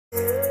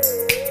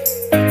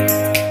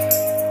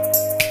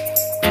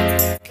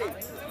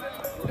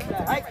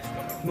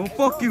No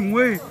fucking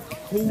way.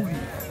 Holy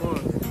fuck.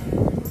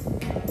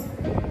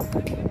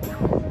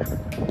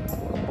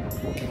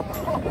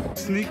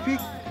 Sneak peek.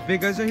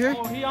 Big guys right here.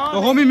 Oh, the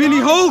homie Mini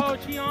Hulk.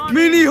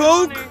 Mini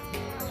Hulk.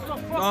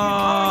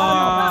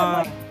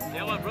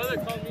 Yeah, my brother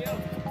called me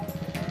out.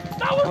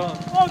 That was,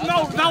 oh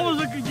no, that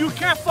was a good, you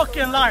can't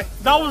fucking lie.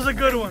 That was a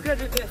good one. You could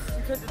do this,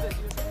 you could do this.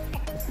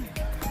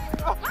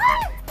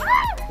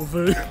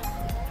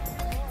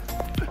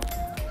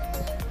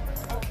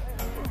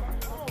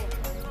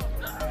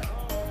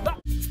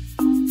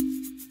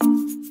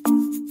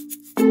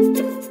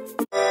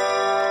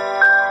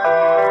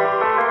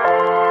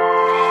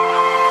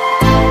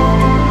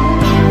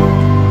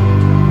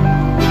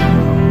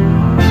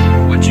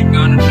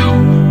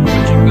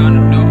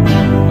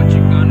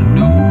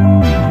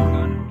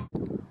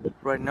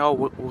 Right now,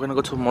 we're gonna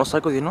go to a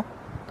motorcycle, you know?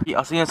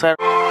 I'll see you inside.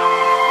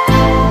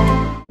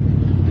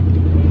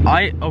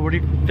 I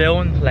already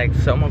filmed like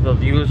some of the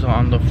views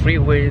on the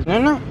freeways.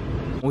 No.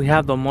 We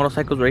have the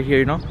motorcycles right here,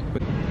 you know?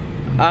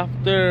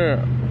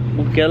 After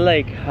we get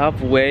like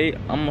halfway,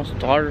 I'm gonna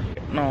start.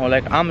 No,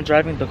 like I'm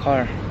driving the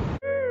car.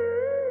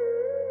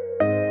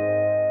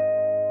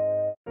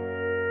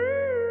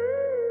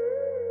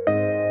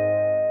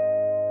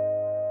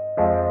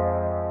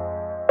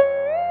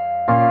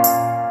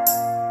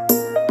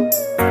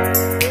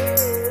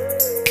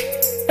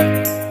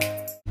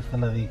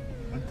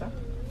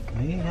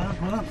 Ahí ya,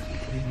 hola.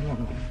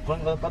 ¿Pon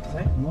las patas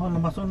ahí? No,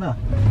 nomás una.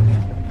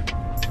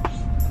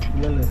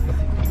 Dale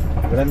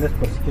despacito. Grandes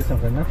por si quieres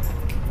frenar.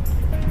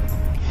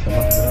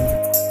 Más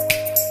grande.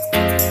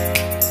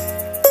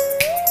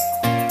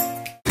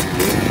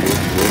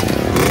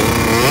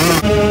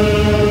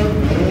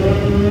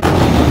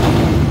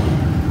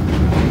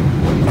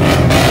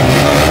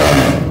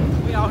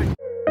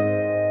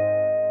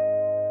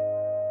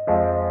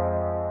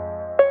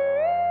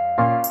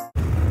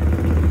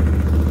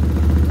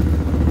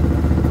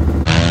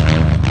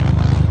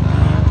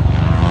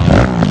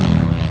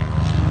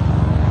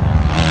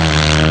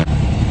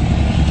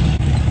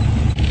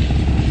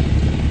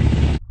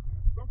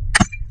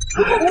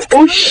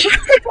 Oh shit!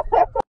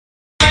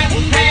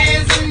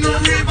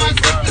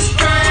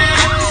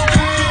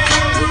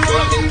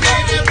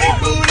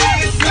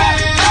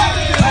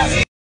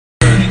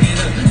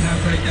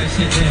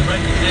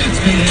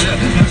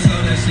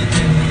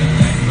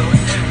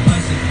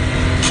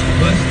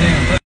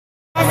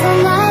 As the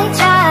night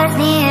draws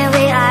near,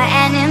 we are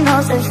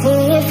animals of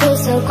fear. Feel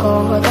so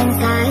cold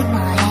inside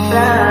my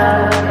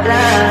head.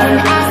 And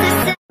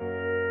as the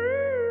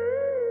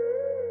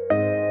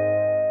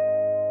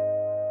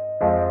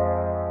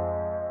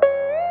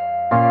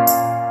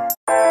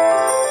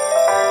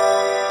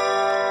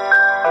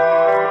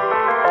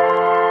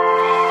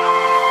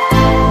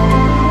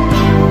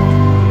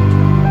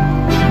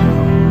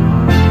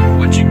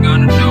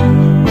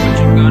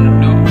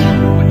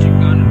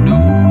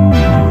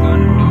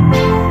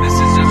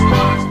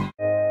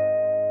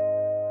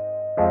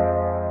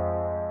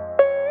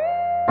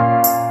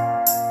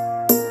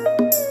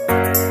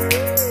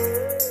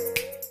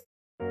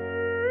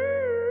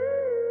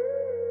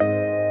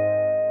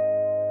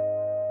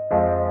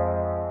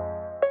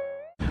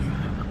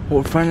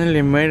We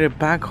finally made it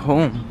back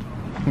home.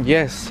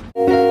 Yes.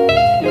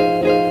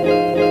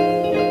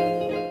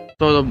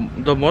 So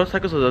the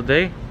motorcycles of the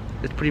day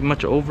is pretty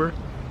much over.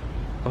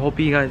 I hope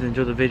you guys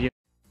enjoyed the video.